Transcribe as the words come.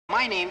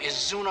My name is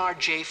Zunar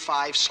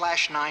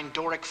J5/9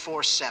 Doric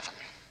 47.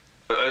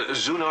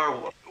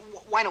 Zunar...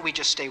 Why don't we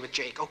just stay with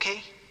Jake,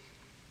 okay?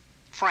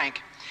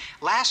 Frank,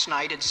 last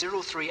night at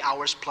 03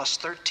 hours plus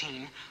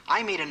 13,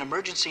 I made an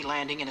emergency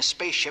landing in a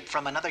spaceship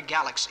from another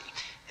galaxy.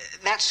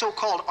 That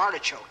so-called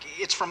artichoke,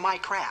 it's from my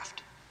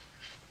craft.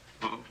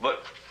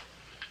 But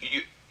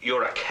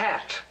you're a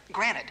cat.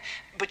 Granted.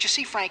 But you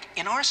see, Frank,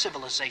 in our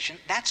civilization,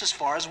 that's as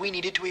far as we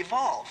needed to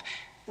evolve.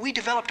 We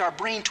developed our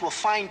brain to a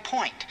fine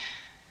point.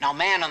 Now,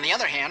 man, on the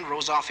other hand,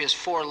 rose off his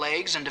 4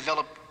 legs and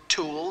developed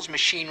tools,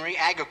 machinery,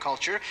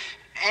 agriculture,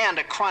 and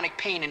a chronic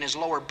pain in his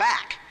lower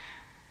back.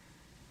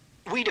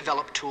 We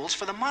developed tools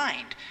for the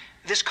mind.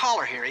 This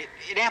collar here,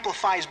 it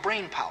amplifies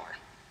brain power.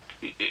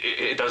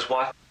 It does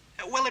what?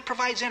 Well, it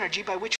provides energy by which